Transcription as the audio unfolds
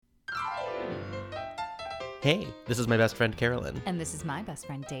Hey, this is my best friend Carolyn. And this is my best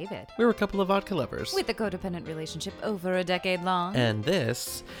friend David. We're a couple of vodka lovers. With a codependent relationship over a decade long. And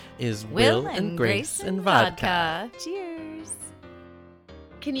this is Will and Grace and Vodka. Cheers.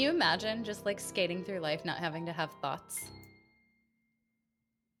 Can you imagine just like skating through life not having to have thoughts?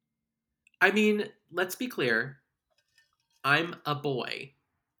 I mean, let's be clear. I'm a boy,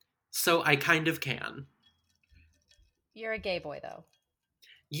 so I kind of can. You're a gay boy, though.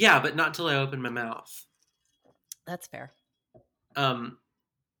 Yeah, but not till I open my mouth. That's fair.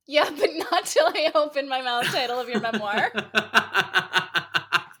 Yeah, but not till I open my mouth. Title of your memoir.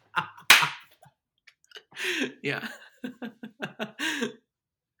 Yeah.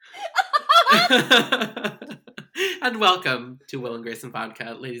 And welcome to Will and Grace and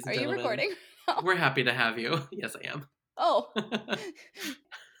Vodka, ladies and gentlemen. Are you recording? We're happy to have you. Yes, I am. Oh.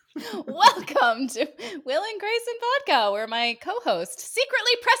 Welcome to Will and Grace and Vodka, where my co-host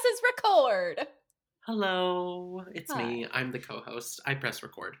secretly presses record. Hello, it's Hi. me. I'm the co-host. I press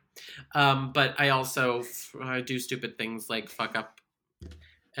record. But I also do stupid things like fuck up.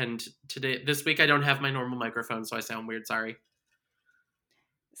 And this week, I don't have my normal microphone, so I sound weird. Sorry.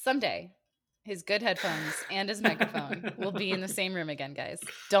 Someday, his good headphones and his microphone will be in the same room again, guys.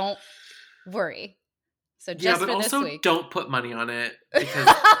 Don't worry. So just but for also this week, don't put money on it because,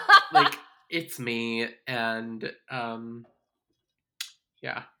 like, it's me. And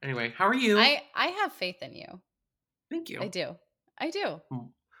yeah. Anyway, how are you? I have faith in you. Thank you. I do.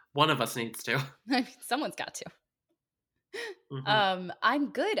 One of us needs to. I mean, someone's got to. Mm-hmm. I'm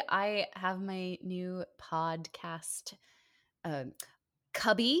good. I have my new podcast,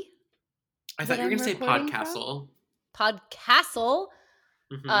 Cubby. I thought you were going to say Podcastle. Podcastle,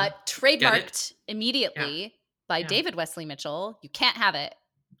 Mm-hmm. trademarked immediately by David Wesley Mitchell. You can't have it.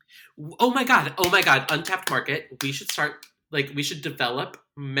 Oh my god. Untapped market. We should start, we should develop,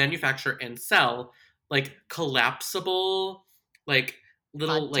 manufacture, and sell, collapsible,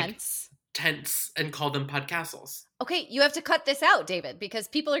 little, tents and call them podcastles. Okay, you have to cut this out, David, because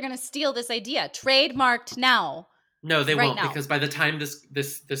people are going to steal this idea. Trademarked now. No, they won't, now. because by the time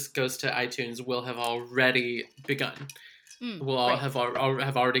this goes to iTunes, we'll have already begun. We'll have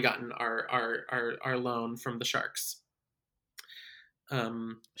already gotten our loan from the Sharks.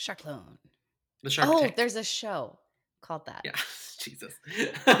 Shark Loan. The Shark Tank. There's a show called that. Yeah, Jesus.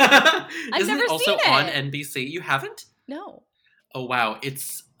 I've never also seen it. on NBC? You haven't? No. Oh wow,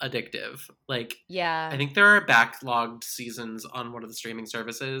 it's addictive. Yeah. I think there are backlogged seasons on one of the streaming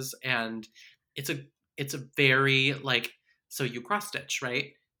services, and it's a very so you cross stitch,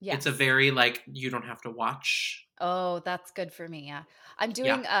 right? Yes. It's a very you don't have to watch. Oh, that's good for me. Yeah. I'm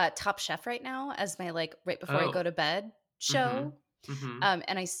doing Top Chef right now as my right before I go to bed show. Mm-hmm.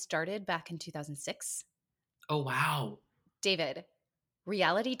 And I started back in 2006. Oh wow. David,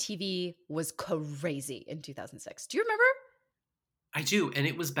 reality TV was crazy in 2006. Do you remember? I do, and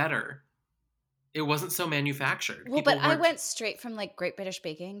it was better. It wasn't so manufactured. Well, but I went straight from Great British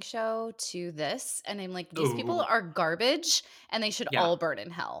Baking Show to this, and I'm these people are garbage, and they should all burn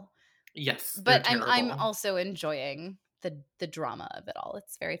in hell. Yes, but I'm also enjoying the drama of it all.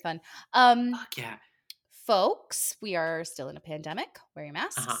 It's very fun. Fuck yeah, folks, we are still in a pandemic. Wear your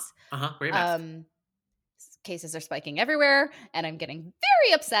masks. Wear your mask. Cases are spiking everywhere, and I'm getting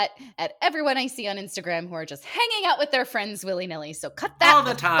very upset at everyone I see on Instagram who are just hanging out with their friends willy-nilly. So cut that all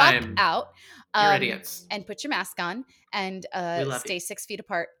the time fuck out. You're idiots. And put your mask on and stay 6 feet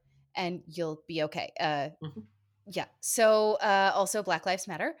apart, and you'll be okay. Yeah. So also Black Lives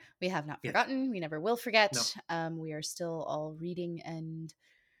Matter. We have not forgotten. We never will forget. No. We are still all reading and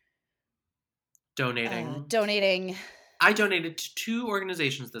donating. I donated to 2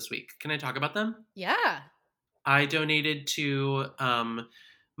 organizations this week. Can I talk about them? Yeah. I donated to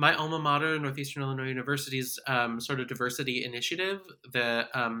my alma mater, Northeastern Illinois University's sort of diversity initiative, the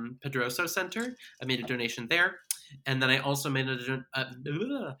Pedroso Center. I made a donation there. And then I also made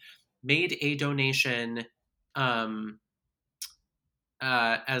a donation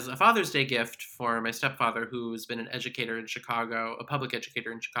as a Father's Day gift for my stepfather, who's been an educator in Chicago, a public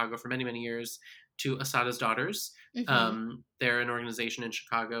educator in Chicago for many, many years, to Asada's Daughters. Mm-hmm. They're an organization in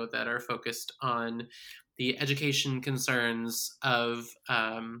Chicago that are focused on the education concerns of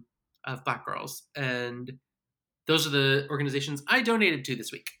Black girls. And those are the organizations I donated to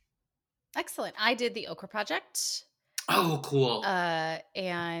this week. Excellent. I did the Okra Project. Oh, cool. And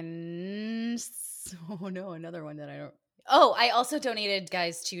another one that I don't. Oh, I also donated,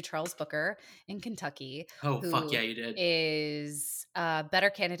 guys, to Charles Booker in Kentucky. Oh, fuck yeah, you did. Is a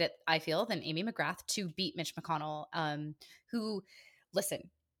better candidate, I feel, than Amy McGrath to beat Mitch McConnell, who, listen,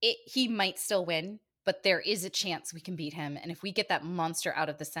 he might still win, but there is a chance we can beat him. And if we get that monster out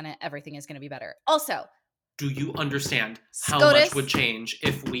of the Senate, everything is going to be better. Also, Do you understand how SCOTUS. much would change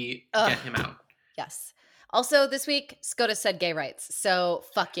if we get him out? Yes. Also, this week, SCOTUS said gay rights. So,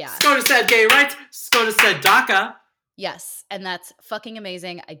 fuck yeah. SCOTUS said gay rights. SCOTUS said DACA. Yes. And that's fucking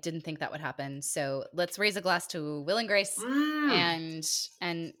amazing. I didn't think that would happen. So, let's raise a glass to Will and Grace and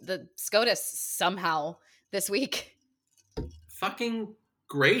the SCOTUS somehow this week. Fucking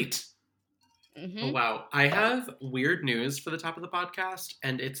great. Mm-hmm. Oh, wow. I have weird news for the top of the podcast,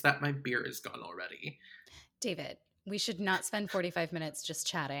 and it's that my beer is gone already. David, we should not spend 45 minutes just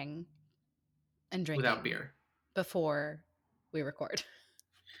chatting and drinking without beer before we record.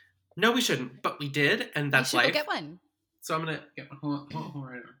 No, we shouldn't, but we did, and that's life. Go get one. So I'm gonna get one. Hold on,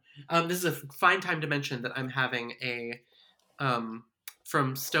 right now. This is a fine time to mention that I'm having a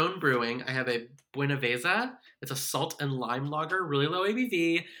from Stone Brewing. I have a Buenaveza. It's a salt and lime lager, really low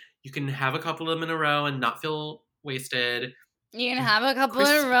ABV. You can have a couple of them in a row and not feel wasted. You can have a couple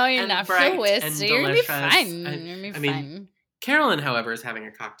in a row and not feel wasted. You're gonna be fine. You're gonna be fine. Carolyn, however, is having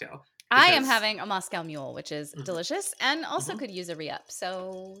a cocktail. I am having a Moscow Mule, which is delicious and also could use a re-up.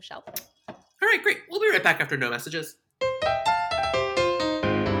 So, shall we? All right, great. We'll be right back after no messages.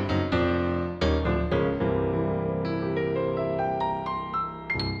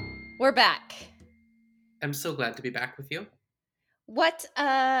 We're back. I'm so glad to be back with you. What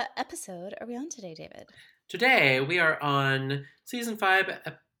episode are we on today, David? Today we are on season 5,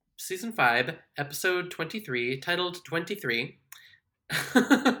 episode 23, titled 23.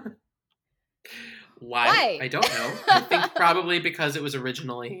 Why? I don't know. I think probably because it was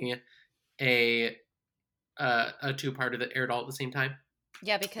originally a two-parter that aired all at the same time.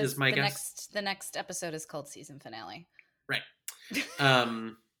 Yeah, because the next episode is called season finale. Right.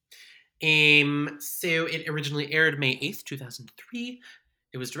 So it originally aired May 8th, 2003.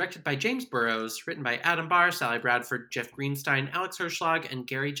 It was directed by James Burrows, written by Adam Barr, Sally Bradford, Jeff Greenstein, Alex Hirschlag, and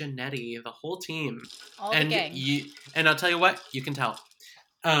Gary Janetti, the whole team. All the gang. And I'll tell you what, you can tell.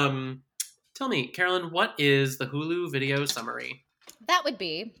 Tell me, Carolyn, what is the Hulu video summary? That would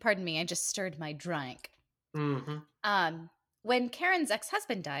be, pardon me, I just stirred my drink. Mm-hmm. When Karen's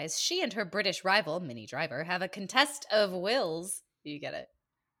ex-husband dies, she and her British rival, Minnie Driver, have a contest of wills. You get it?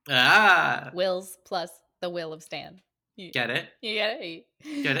 Wills plus the will of Stan. Get it? You get it?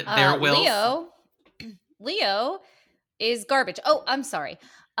 Get it? Their wills. Leo is garbage. Oh, I'm sorry.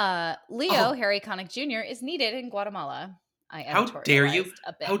 Leo, Harry Connick Jr., is needed in Guatemala. How dare you?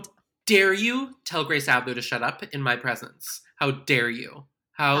 How dare you tell Grace Adler to shut up in my presence? How dare you?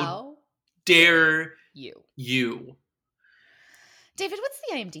 How dare you? David, what's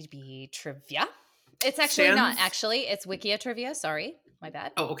the IMDb trivia? It's actually not. Actually, it's Wikia trivia. Sorry. My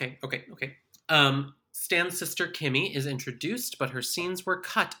bad. Oh, okay. Stan's sister Kimmy is introduced, but her scenes were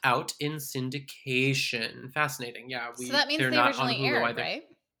cut out in syndication. Fascinating. Yeah. So that means they originally aired, right?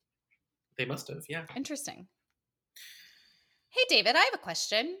 They must have, yeah. Interesting. Hey, David, I have a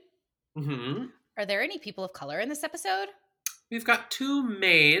question. Mm-hmm. Are there any people of color in this episode? We've got 2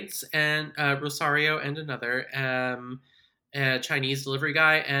 maids, and Rosario and another, a Chinese delivery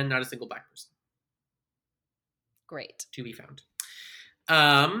guy, and not a single black person. Great. To be found.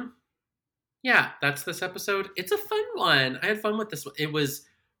 Yeah, that's this episode. It's a fun one. I had fun with this one. It was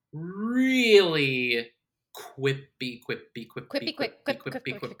really quippy.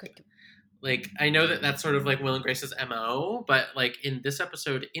 Like, I know that's sort of like Will and Grace's MO, but like in this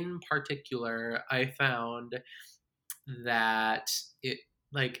episode in particular, I found that it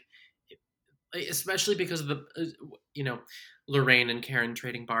especially because of the, Lorraine and Karen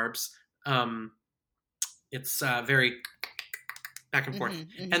trading barbs. It's very back and forth.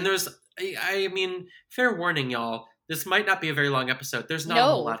 And there's, I mean, fair warning, y'all. This might not be a very long episode. There's not a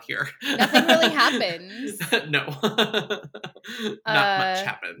whole lot here. Nothing really happens. No. Not much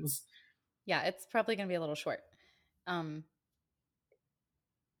happens. Yeah, it's probably going to be a little short. Oh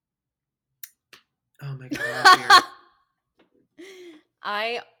my God.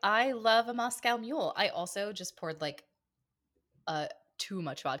 I love a Moscow Mule. I also just poured like too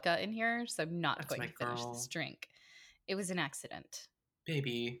much vodka in here, so I'm not going to finish this drink. It was an accident.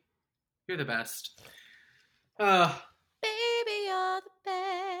 Baby, you're the best. Baby, you're the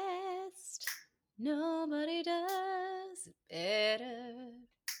best. Nobody does it better.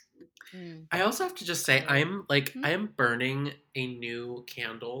 I also have to just say, I am burning a new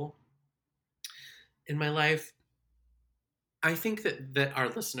candle in my life. I think that our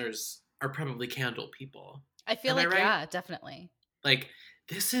listeners are probably candle people. I feel like, right? Yeah, definitely. Like,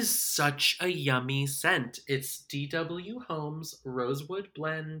 this is such a yummy scent. It's DW Homes Rosewood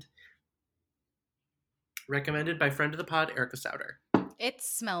Blend. Recommended by friend of the pod, Erica Souter. It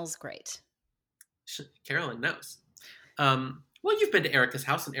smells great. Carolyn knows. Well, you've been to Erica's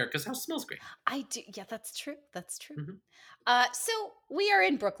house, and Erica's house smells great. I do. Yeah, that's true. That's true. So we are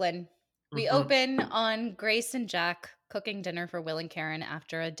in Brooklyn. We open on Grace and Jack cooking dinner for Will and Karen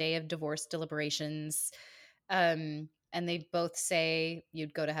after a day of divorce deliberations. And they both say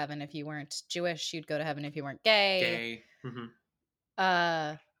you'd go to heaven if you weren't Jewish. You'd go to heaven if you weren't gay.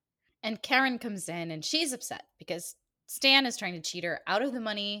 And Karen comes in and she's upset because Stan is trying to cheat her out of the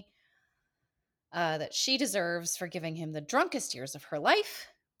money that she deserves for giving him the drunkest years of her life.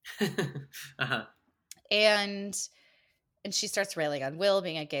 And she starts railing on Will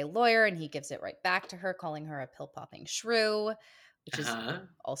being a gay lawyer, and he gives it right back to her, calling her a pill-popping shrew, which is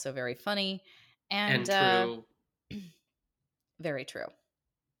also very funny. And true. Very true.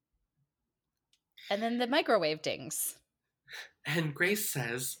 And then the microwave dings. And Grace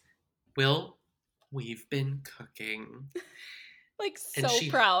says, Will, we've been cooking. Like, so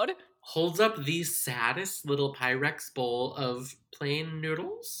proud. Holds up the saddest little Pyrex bowl of plain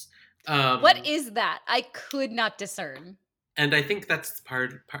noodles. What is that? I could not discern. And I think that's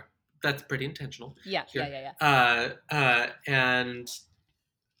that's pretty intentional. Yeah. And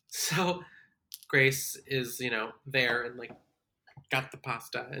so Grace is, there and like got the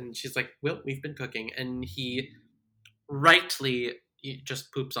pasta, and she's like, Will, we've been cooking. And he rightly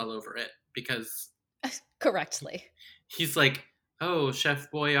just poops all over it because correctly. He's like, oh,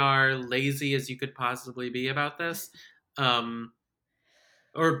 Chef Boyar, lazy as you could possibly be about this. Or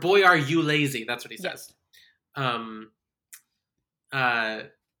boy, are you lazy? That's what he says. Yes.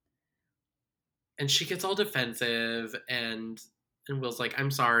 And she gets all defensive, and Will's like,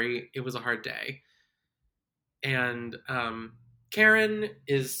 I'm sorry, it was a hard day. And Karen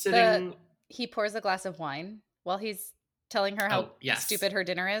is sitting. He pours a glass of wine while he's telling her how stupid her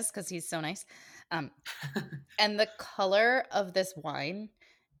dinner is because he's so nice. And the color of this wine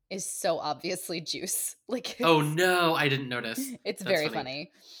is so obviously juice. Like, oh no, I didn't notice. It's very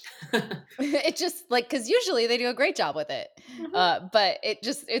funny. It just like, because usually they do a great job with it, but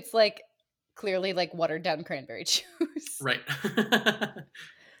it's like clearly like watered down cranberry juice. Right.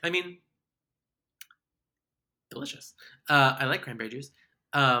 I mean, delicious. I like cranberry juice.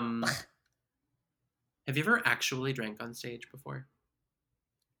 Have you ever actually drank on stage before?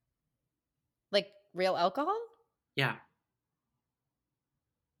 Like real alcohol? Yeah.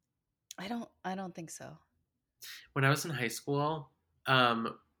 I don't think so. When I was in high school,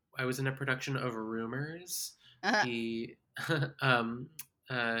 I was in a production of Rumors. Gosh,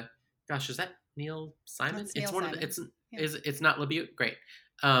 is that Neil Simon? It's Neil Simon. It's it's not LaBute? Great.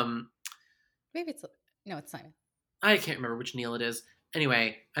 Maybe it's Simon. I can't remember which Neil it is.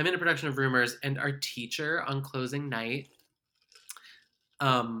 Anyway, I'm in a production of Rumors, and our teacher on closing night,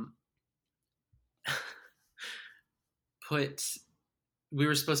 we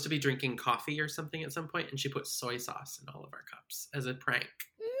were supposed to be drinking coffee or something at some point, and she put soy sauce in all of our cups as a prank.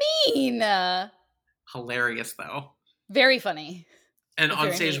 Mean. Hilarious, though. Very funny. And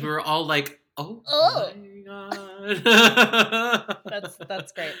on stage, we were all like, "Oh my god!"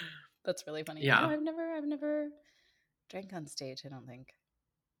 That's great. That's really funny. Yeah, no, I've never drank on stage. I don't think,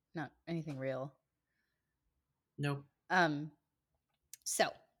 not anything real. Nope.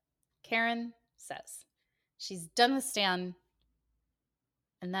 So Karen says she's done with Stan.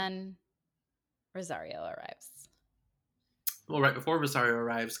 And then Rosario arrives. Well, right before Rosario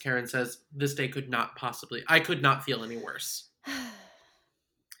arrives, Karen says, I could not feel any worse.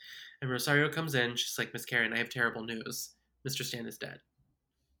 And Rosario comes in. She's like, Miss Karen, I have terrible news. Mr. Stan is dead.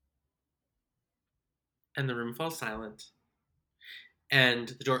 And the room falls silent. And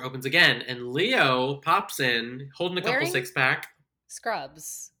the door opens again. And Leo pops in, holding a couple six-pack.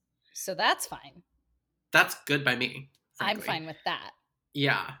 Scrubs. So that's fine. That's good by me. I'm Frankly. fine with that.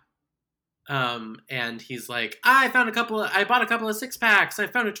 Yeah. And he's like, I bought a couple of six-packs. I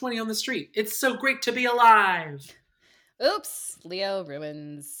found a 20 on the street. It's so great to be alive. Oops. Leo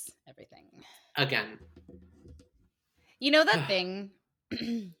ruins everything. Again. You know that thing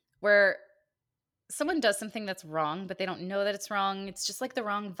where someone does something that's wrong, but they don't know that it's wrong. It's just like the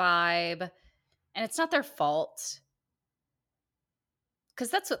wrong vibe. And it's not their fault. Because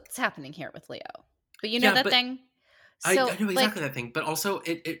that's what's happening here with Leo. But you know thing? So, I know exactly that thing, but also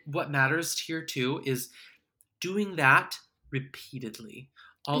it what matters here too is doing that repeatedly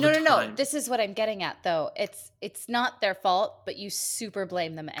all the time. No. This is what I'm getting at, though. It's not their fault, but you super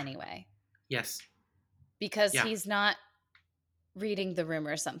blame them anyway. Yes. Because he's not reading the room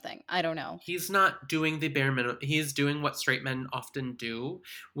or something. I don't know. He's not doing the bare minimum. He's doing what straight men often do,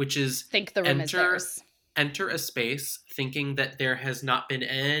 which is think the room is theirs. Enter a space thinking that there has not been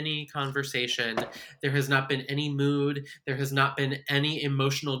any conversation, there has not been any mood, there has not been any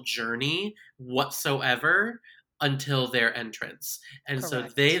emotional journey whatsoever until their entrance. And so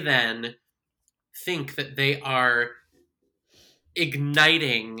Correct. they then think that they are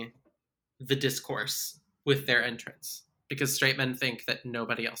igniting the discourse with their entrance, because straight men think that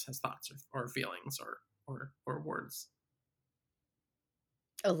nobody else has thoughts or feelings or words.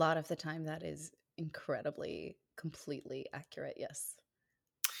 A lot of the time that is incredibly, completely accurate, yes.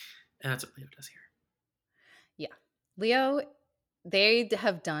 And that's what Leo does here. Yeah. Leo, they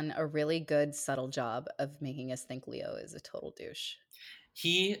have done a really good, subtle job of making us think Leo is a total douche.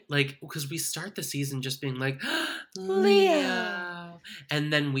 He, like, because we start the season just being like, Leo.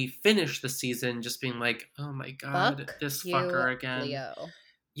 and then we finish the season just being like, oh my god, Fuck this you, fucker again. Leo.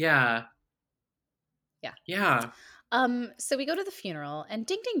 Yeah. Yeah. Yeah. So we go to the funeral, and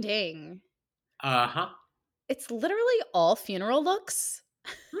ding, ding, ding. Uh-huh. It's literally all funeral looks.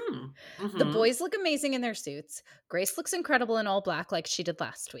 Mm-hmm. The boys look amazing in their suits. Grace looks incredible in all black like she did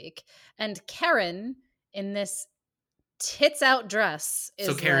last week. And Karen, in this tits out dress, is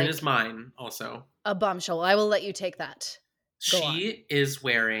so Karen like is mine also. a bombshell. I will let you take that. She is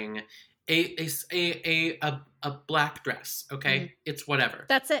wearing a black dress, okay? Mhm. It's whatever.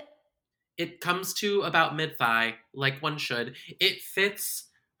 That's it. It comes to about mid-thigh, like one should. It fits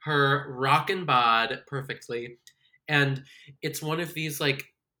her rockin' bod perfectly. And it's one of these,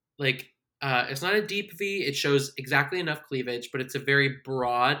 it's not a deep V. It shows exactly enough cleavage, but it's a very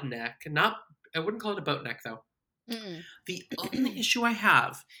broad neck. I wouldn't call it a boat neck, though. Mm-mm. The only issue I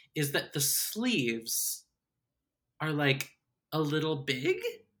have is that the sleeves are, like, a little big.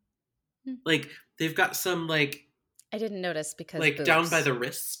 Like, they've got some, like... I didn't notice because like boobs. down by the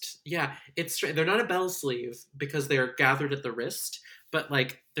wrist. Yeah, it's straight. They're not a bell sleeve because they are gathered at the wrist, but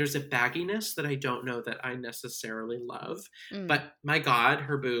like there's a bagginess that I don't know that I necessarily love. But my God,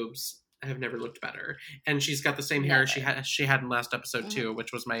 her boobs have never looked better, and she's got the same hair she had in last episode too,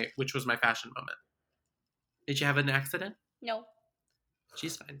 which was my fashion moment. Did you have an accident? No.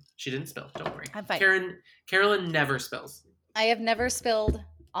 She's fine. She didn't spill. Don't worry. I'm fine. Carolyn never spills. I have never spilled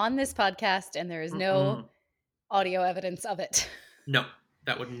on this podcast, and there is no audio evidence of it. No,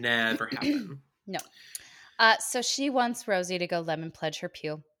 that would never happen. No. So she wants Rosie to go lemon pledge her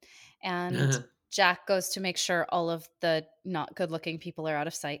pew. And Jack goes to make sure all of the not good looking people are out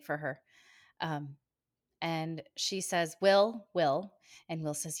of sight for her. And she says, Will. And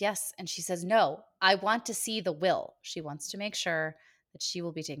Will says, yes. And she says, no, I want to see the Will. She wants to make sure that she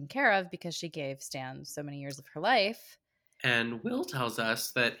will be taken care of because she gave Stan so many years of her life. And Will tells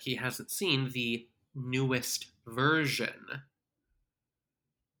us that he hasn't seen the newest version.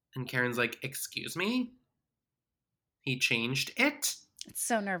 And Karen's like, excuse me? He changed it? It's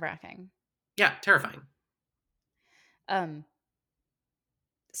so nerve-wracking. Yeah, terrifying.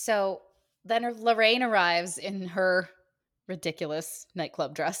 So then Lorraine arrives in her ridiculous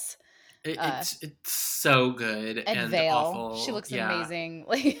nightclub dress. It's so good and veil. Awful. She looks yeah. amazing.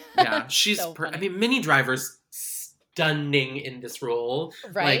 Yeah, she's so Minnie Driver's stunning in this role.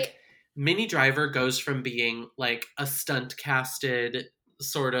 Right? Like, Minnie Driver goes from being like a stunt casted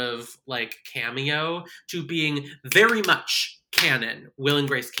sort of like cameo to being very much canon, Will and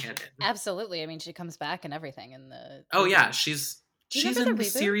Grace canon. Absolutely. I mean, she comes back and everything in the... Oh yeah, she's in the reboot?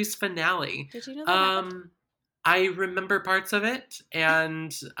 series finale. Did you know that happened? I remember parts of it,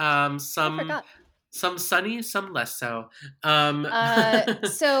 and some sunny, some less so.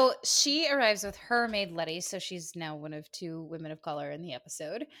 So she arrives with her maid Letty, so she's now one of two women of color in the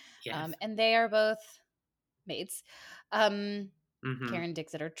episode. Yes. And they are both maids. Karen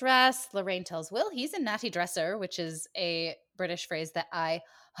digs at her dress. Lorraine tells Will he's a natty dresser, which is a British phrase that I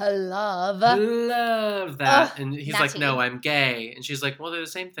love. Love that. And he's natty. like, no, I'm gay. And she's like, well, they're the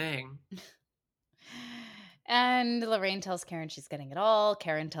same thing. And Lorraine tells Karen she's getting it all.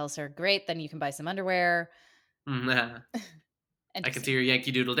 Karen tells her, great, then you can buy some underwear. I can see your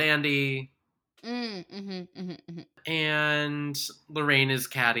Yankee Doodle Dandy. Mm-hmm. And Lorraine is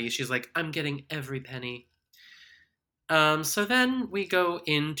catty. She's like, I'm getting every penny. So then we go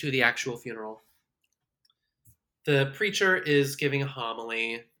into the actual funeral. The preacher is giving a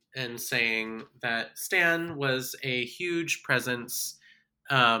homily and saying that Stan was a huge presence,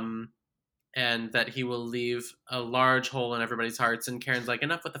 and that he will leave a large hole in everybody's hearts. And Karen's like,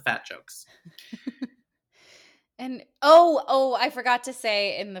 enough with the fat jokes. And I forgot to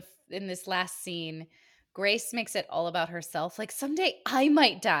say in this last scene, Grace makes it all about herself. Like, someday I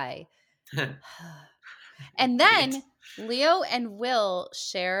might die. And then Leo and Will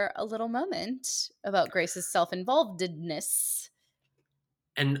share a little moment about Grace's self-involvedness.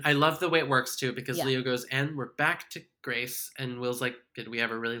 And I love the way it works, too, because Leo goes, and we're back to Grace. And Will's like, did we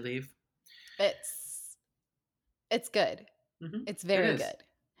ever really leave? It's good. Mm-hmm. It's very good.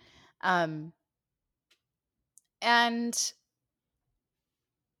 And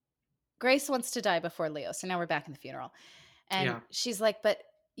Grace wants to die before Leo. So now we're back in the funeral. And she's like, but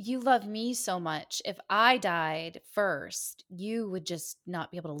you love me so much. If I died first, you would just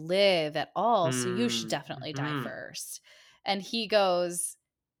not be able to live at all. So you should definitely die first. And he goes,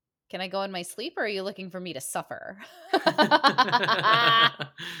 can I go in my sleep, or are you looking for me to suffer?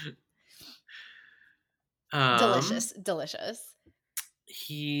 Delicious.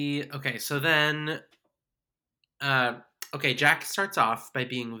 So then, Jack starts off by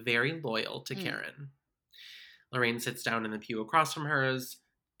being very loyal to Karen. Lorraine sits down in the pew across from hers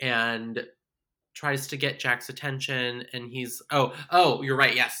and tries to get Jack's attention, and he's, you're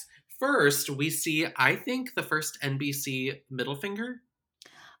right, yes. First, we see, I think, the first NBC middle finger.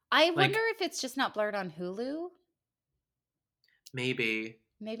 I wonder if it's just not blurred on Hulu. Maybe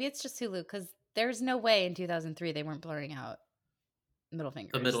it's just Hulu, because there's no way in 2003 they weren't blurring out middle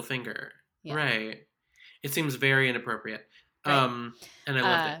fingers. The middle finger. Yeah. Right. It seems very inappropriate. Right. And I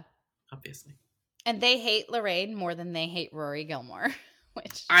loved it, obviously. And they hate Lorraine more than they hate Rory Gilmore.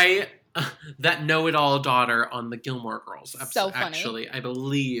 Which that know-it-all daughter on the Gilmore Girls. So funny. Actually, I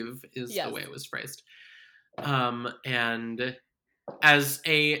believe is the way it was phrased. And as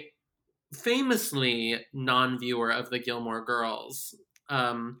a famously non-viewer of the Gilmore Girls,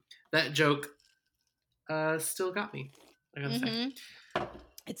 that joke still got me, I gotta say.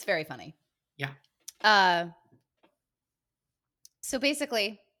 It's very funny. Yeah. So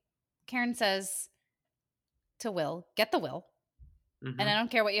basically, Karen says to Will, get the will. And I don't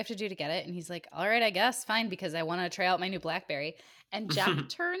care what you have to do to get it. And he's like, all right, I guess. Fine, because I want to try out my new BlackBerry. And Jack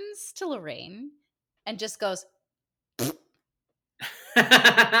turns to Lorraine and just goes,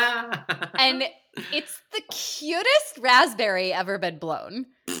 and it's the cutest raspberry ever been blown.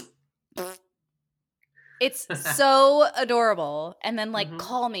 It's so adorable. And then,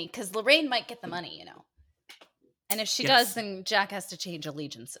 call me, because Lorraine might get the money, you know. And if she does, then Jack has to change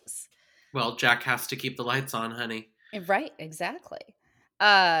allegiances. Well, Jack has to keep the lights on, honey. Right, exactly.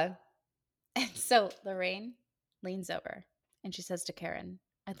 And so Lorraine leans over and she says to Karen,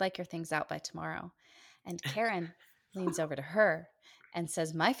 I'd like your things out by tomorrow. And Karen leans over to her and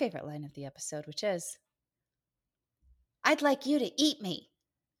says my favorite line of the episode, which is, I'd like you to eat me.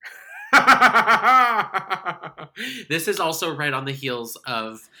 This is also right on the heels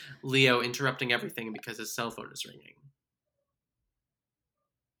of Leo interrupting everything because his cell phone is ringing.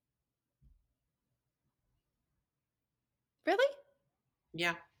 Really?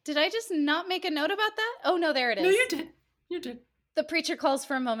 Yeah. Did I just not make a note about that? Oh, no, there it is. No, you did. You did. The preacher calls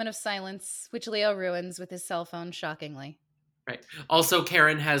for a moment of silence, which Leo ruins with his cell phone, shockingly. Right. Also,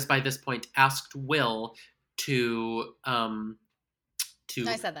 Karen has, by this point, asked Will to No,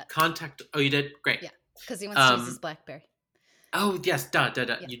 I said that. Contact... Oh, you did? Great. Yeah, because he wants to use his BlackBerry. Oh, yes. Duh.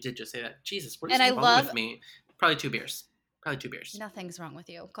 Yeah. You did just say that. Jesus, what is wrong with me? Probably two beers. Nothing's wrong with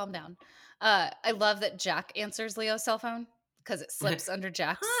you. Calm down. I love that Jack answers Leo's cell phone because it slips under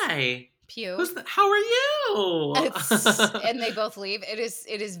Jack's pew. How are you? And they both leave. It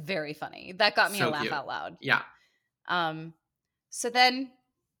is very funny. That got me a laugh out loud. Yeah. So then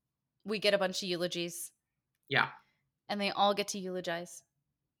we get a bunch of eulogies. Yeah. And they all get to eulogize.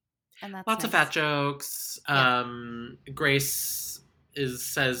 And that's lots of fat jokes. Yeah. Grace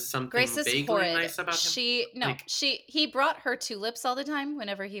says something vaguely horrid. Nice about him. He brought her tulips all the time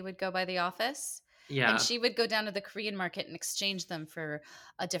whenever he would go by the office. Yeah. And she would go down to the Korean market and exchange them for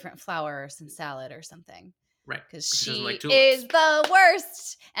a different flower or some salad or something. Right. Because she is the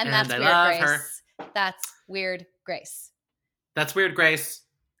worst. And that's I weird, love Grace. Her. That's weird, Grace. That's weird, Grace.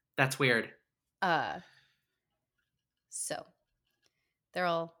 That's weird. So they're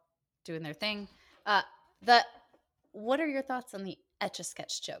all doing their thing. What are your thoughts on the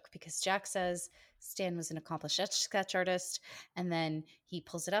Etch-a-Sketch joke? Because Jack says Stan was an accomplished Etch-a-Sketch artist, and then he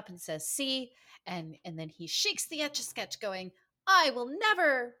pulls it up and says, see, and then he shakes the Etch-a-Sketch going, I will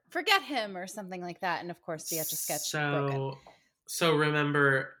never forget him, or something like that. And of course the Etch-a-Sketch broken. So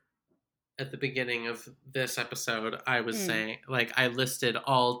remember at the beginning of this episode, I was saying, I listed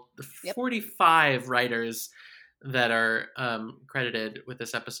all 45 writers that are credited with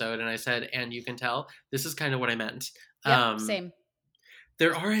this episode, and I said, and you can tell, this is kind of what I meant. Yeah, same.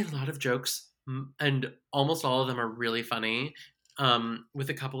 There are a lot of jokes, and almost all of them are really funny. With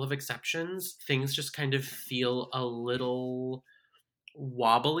a couple of exceptions, things just kind of feel a little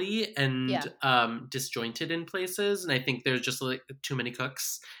wobbly and disjointed in places, and I think there's just too many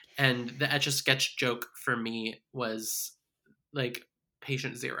cooks. And the Etch-a-Sketch joke for me was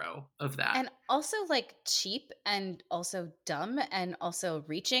patient zero of that, and also cheap, and also dumb, and also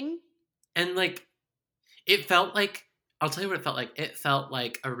reaching, and it felt like, I'll tell you what it felt like. It felt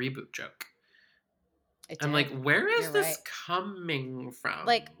like a reboot joke. I'm like, where is You're this right. coming from?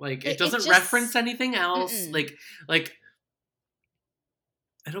 Like, it it doesn't just- reference anything else. Mm-mm. Like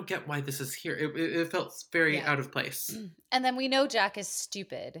I don't get why this is here. It felt very Yeah. out of place. And then we know Jack is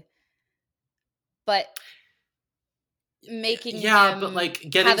stupid, but making him but like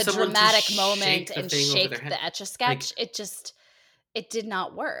getting have a someone dramatic to moment shake the and thing over shake their head. the Etch-a-Sketch, it did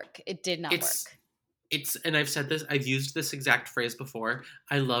not work. It did not work. It's and I've used this exact phrase before.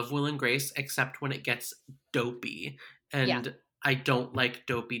 I love Will and Grace, except when it gets dopey. And I don't like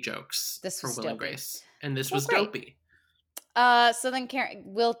dopey jokes This for was Will and dopey. Grace. And this Well, was great. dopey. So then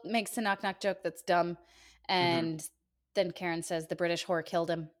Will makes a knock knock joke that's dumb, and then Karen says the British whore killed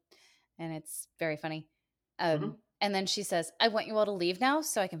him, and it's very funny. And then she says, "I want you all to leave now,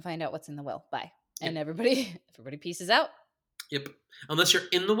 so I can find out what's in the will. Bye." And everybody pieces out. Yep. Unless you're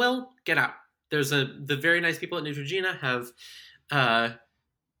in the will, get out. There's the very nice people at Neutrogena have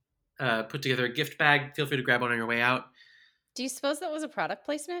put together a gift bag. Feel free to grab one on your way out. Do you suppose that was a product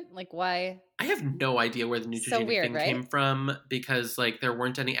placement? Like, why? I have no idea where the Neutrogena thing right? came from, because like there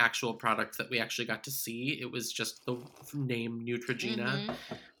weren't any actual products that we actually got to see. It was just the name Neutrogena,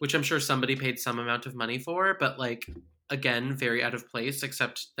 which I'm sure somebody paid some amount of money for, but like, again, very out of place,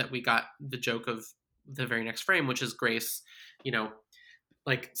 except that we got the joke of the very next frame, which is Grace,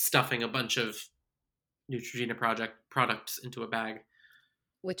 like stuffing a bunch of Neutrogena products into a bag.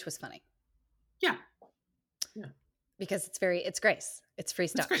 Which was funny. Yeah. Because it's Grace. It's free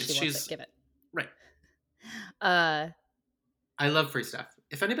stuff. It's Grace. She wants it. Give it. Right. I love free stuff.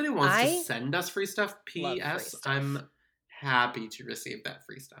 If anybody wants to send us free stuff, love free PS, stuff. I'm happy to receive that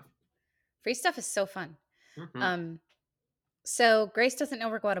free stuff. Free stuff is so fun. So Grace doesn't know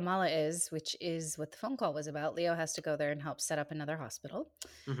where Guatemala is, which is what the phone call was about. Leo has to go there and help set up another hospital.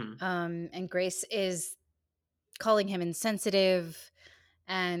 And Grace is calling him insensitive.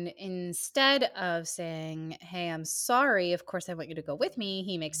 And instead of saying, "Hey, I'm sorry, of course I want you to go with me,"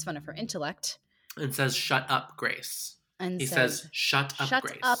 he makes fun of her intellect. And says, "Shut up, Grace." And he says, "Shut up,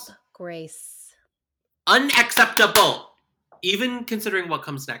 Grace." Shut up, Grace. Unacceptable! Even considering what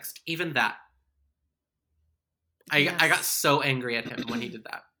comes next. Even that. I got so angry at him when he did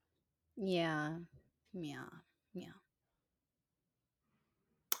that. Yeah.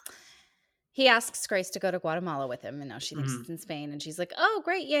 He asks Grace to go to Guatemala with him, and now she thinks it's in Spain, and she's like, "Oh,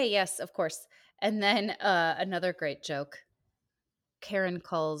 great, yay, yes, of course." And then another great joke. Karen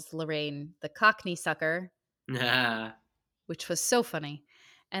calls Lorraine the Cockney sucker, which was so funny.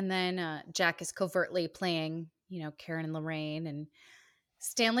 And then Jack is covertly playing, Karen and Lorraine, and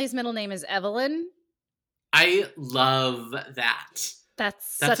Stanley's middle name is Evelyn. I love that.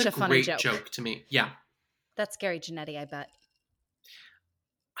 That's such a funny great joke to me. Yeah. That's Gary Janetti, I bet.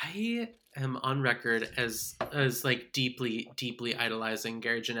 I am on record as like deeply, deeply idolizing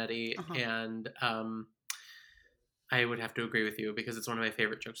Gary Janetti, and I would have to agree with you because it's one of my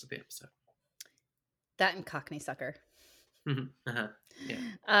favorite jokes of the episode. That and Cockney sucker.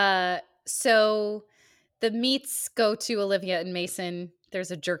 Yeah. So the meets go to Olivia and Mason.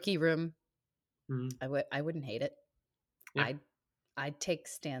 There's a jerky room. I wouldn't hate it. Yeah. I'd take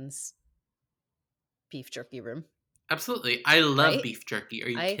Stan's beef jerky room. Absolutely. I love beef jerky. Are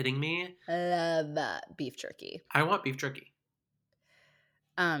you kidding me? I love beef jerky. I want beef jerky.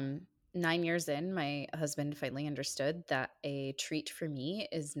 9 years in, my husband finally understood that a treat for me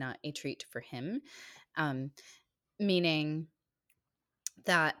is not a treat for him. Meaning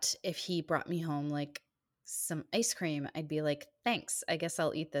that if he brought me home like some ice cream, I'd be like, "Thanks. I guess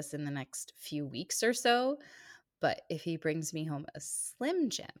I'll eat this in the next few weeks or so." But if he brings me home a Slim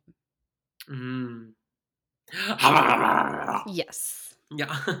Jim. Yes.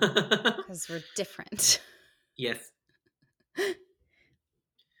 Yeah. Because we're different. Yes.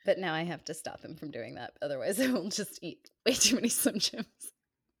 But now I have to stop him from doing that. Otherwise, I will just eat way too many Slim Jims.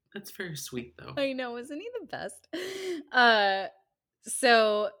 That's very sweet, though. I know. Isn't he the best?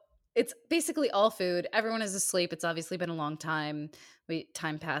 So it's basically all food. Everyone is asleep. It's obviously been a long time.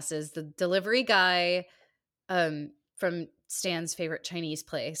 Time passes. The delivery guy from Stan's favorite Chinese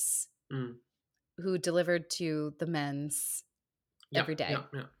place who delivered to the men's every day.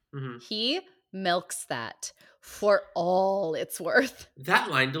 He milks that for all it's worth.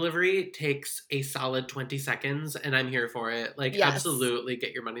 That line delivery takes a solid 20 seconds, and I'm here for it. Like, absolutely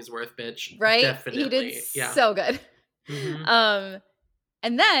get your money's worth, bitch. Right? Definitely. He did so good.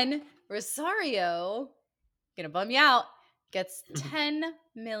 And then Rosario, gonna bum you out, gets $10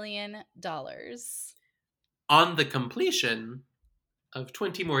 million. On the completion of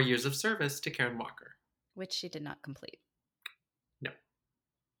 20 more years of service to Karen Walker. Which she did not complete. No.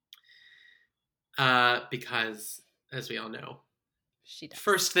 Because, as we all know, She does.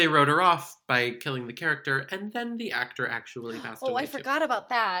 First, they wrote her off by killing the character, and then the actor actually passed away. Oh, I forgot about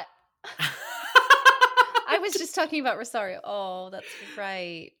that. I was just talking about Rosario. Oh, that's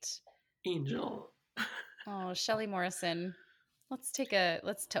right. Angel. Oh, Shelley Morrison. Let's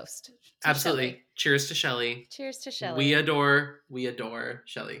toast. To Absolutely. Shelley. Cheers to Shelley. Cheers to Shelley. We adore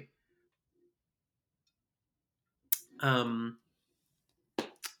Shelley.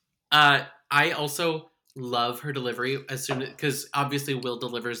 I also love her delivery because obviously Will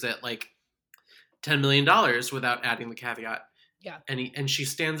delivers it like $10 million without adding the caveat. Yeah. And she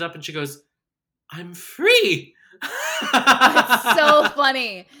stands up and she goes, "I'm free." It's so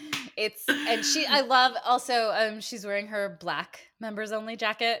funny. I love also she's wearing her black members only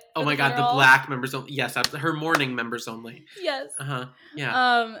jacket. Oh my god, the black members only. Yes, her morning members only. Yes.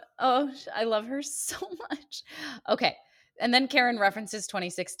 Yeah. I love her so much. Okay. And then Karen references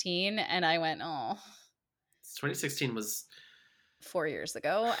 2016 and I went, "Oh, 2016 was 4 years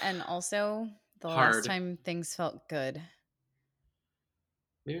ago," and also the hard. last time things felt good.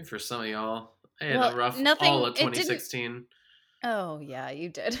 Maybe for some of y'all. I had a rough all of 2016. Oh, yeah, you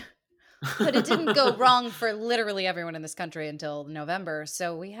did. But it didn't go wrong for literally everyone in this country until November.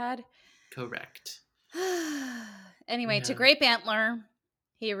 So we had... Correct. Anyway, to Grape Antler,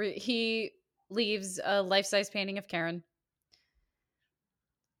 he leaves a life-size painting of Karen.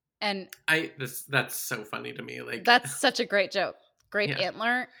 And that's so funny to me. Like that's such a great joke. Grape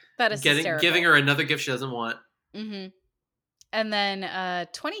Antler. That is hysterical. Giving her another gift she doesn't want. Mm-hmm. And then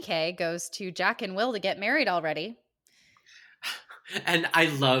 $20K goes to Jack and Will to get married already. And I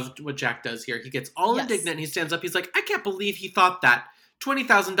loved what Jack does here. He gets all indignant. He stands up. He's like, "I can't believe he thought that.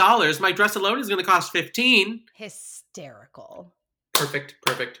 $20,000. My dress alone is going to cost $15,000. Hysterical. Perfect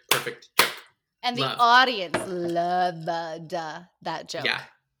joke. And the audience loved that joke. Yeah.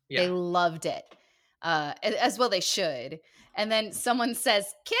 They loved it. As well they should. And then someone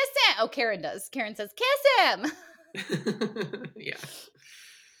says, "Kiss him." Oh, Karen does. Karen says, "Kiss him." Yeah.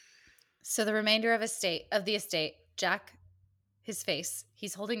 So the remainder of the estate, Jack, his face,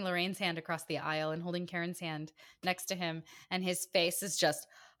 he's holding Lorraine's hand across the aisle and holding Karen's hand next to him, and his face is just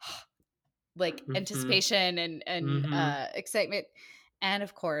like anticipation and excitement. And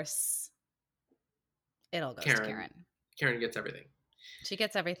of course, it all goes to Karen. Karen gets everything. She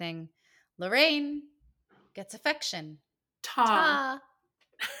gets everything. Lorraine gets affection. Ta.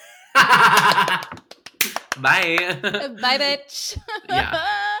 Bye. Bye, bitch. Yeah.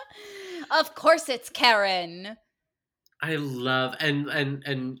 Of course it's Karen. I love and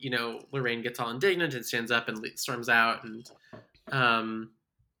Lorraine gets all indignant and stands up and storms out, and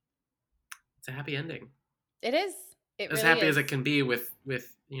it's a happy ending. It is. It as really happy is. as it can be with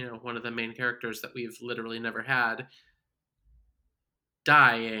one of the main characters that we've literally never had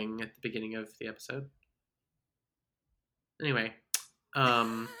dying at the beginning of the episode. Anyway.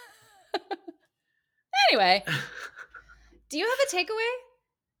 Anyway, do you have a takeaway?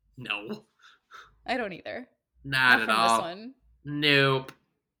 No. I don't either. Not at from all. This one. Nope.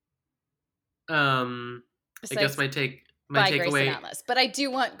 Besides, I guess my takeaway. Grace and Atlas, but I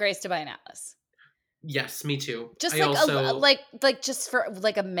do want Grace to buy an Atlas. Yes, me too. Just just for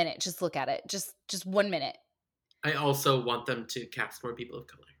like a minute, just look at it. Just 1 minute. I also want them to cast more people of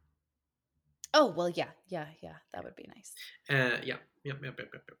color. Oh, well, yeah. That would be nice. Yep.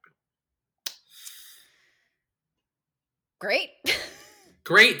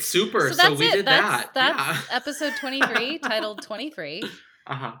 Great, super. So we did that. That's episode 23, titled 23.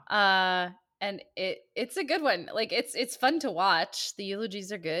 Uh-huh. And it's a good one. Like it's fun to watch. The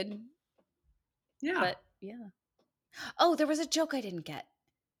eulogies are good. Yeah. But yeah. Oh, there was a joke I didn't get.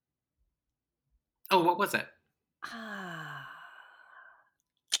 Oh, what was it? I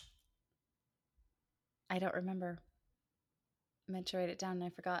don't remember. I meant to write it down and I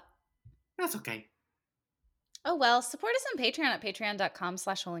forgot. That's okay. Oh, well, support us on Patreon at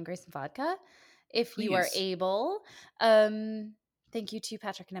patreon.com/WillandGraceandVodka if you are able. Thank you to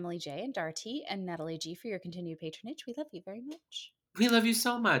Patrick and Emily J. and Darty and Natalie G. for your continued patronage. We love you very much. We love you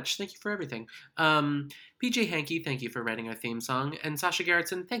so much. Thank you for everything. PJ Hankey, thank you for writing our theme song. And Sasha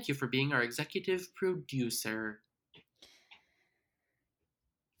Gerritsen, thank you for being our executive producer.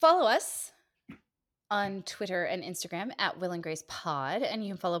 Follow us on Twitter and Instagram at Will and Grace Pod, and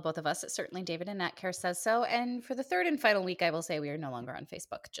you can follow both of us at Certainly David and Nat Care Says So. And for the third and final week, I will say we are no longer on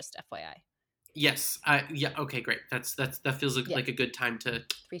Facebook, just FYI. Yes. Yeah. Okay. Great. That feels like a good time to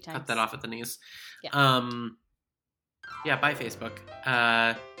cut that off at the knees. Yeah. Yeah. Bye, Facebook.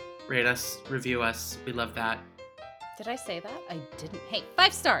 Rate us, review us. We love that. Did I say that? I didn't. Hey,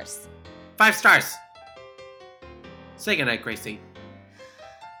 5 stars. 5 stars. Say goodnight, Gracie.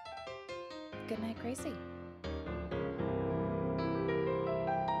 Good night, Gracie.